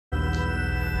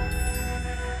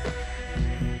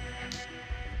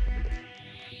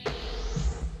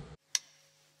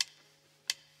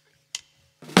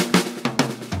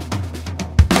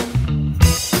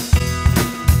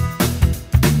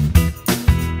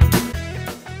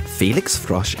Felix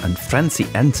Frosch and Franzi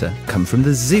Ente come from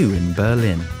the zoo in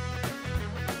Berlin.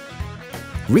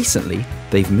 Recently,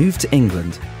 they've moved to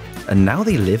England, and now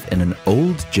they live in an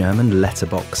old German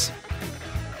letterbox.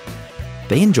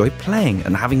 They enjoy playing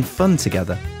and having fun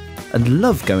together, and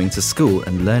love going to school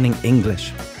and learning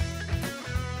English.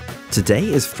 Today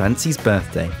is Franzi's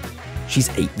birthday.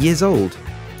 She's 8 years old.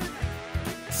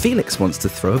 Felix wants to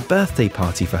throw a birthday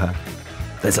party for her.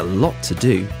 There's a lot to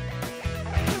do.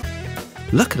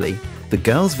 Luckily, the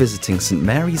girls visiting St.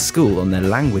 Mary's School on their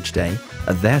language day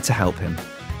are there to help him.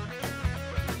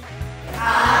 8,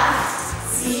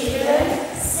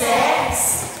 7,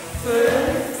 6, 5,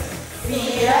 4, 3,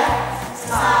 2,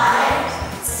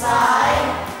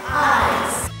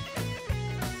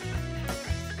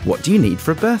 1. What do you need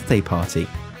for a birthday party?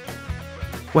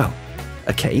 Well,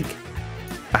 a cake,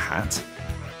 a hat,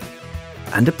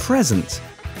 and a present.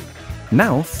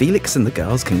 Now Felix and the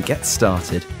girls can get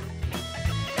started.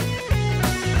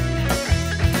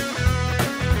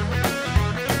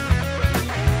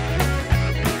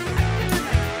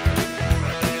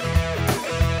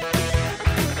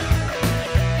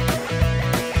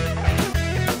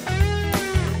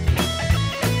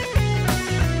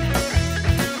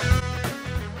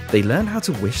 They learn how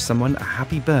to wish someone a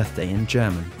happy birthday in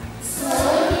German.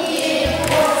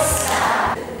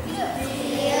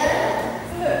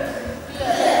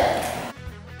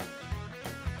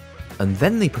 And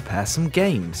then they prepare some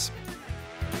games.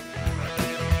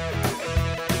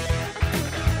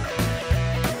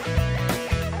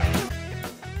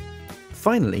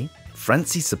 Finally,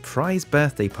 Franzi's surprise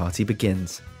birthday party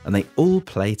begins, and they all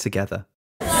play together.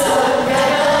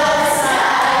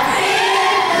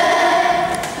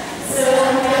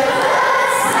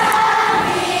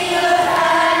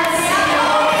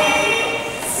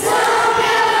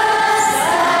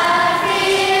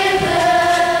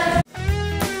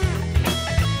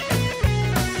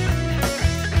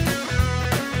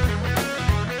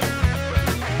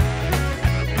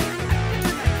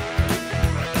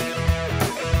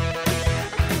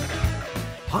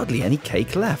 Hardly any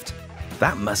cake left.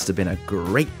 That must have been a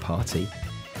great party.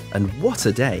 And what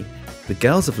a day! The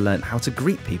girls have learnt how to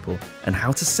greet people and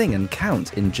how to sing and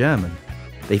count in German.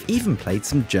 They've even played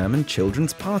some German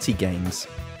children's party games.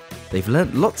 They've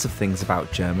learnt lots of things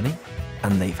about Germany,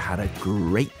 and they've had a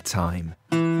great time.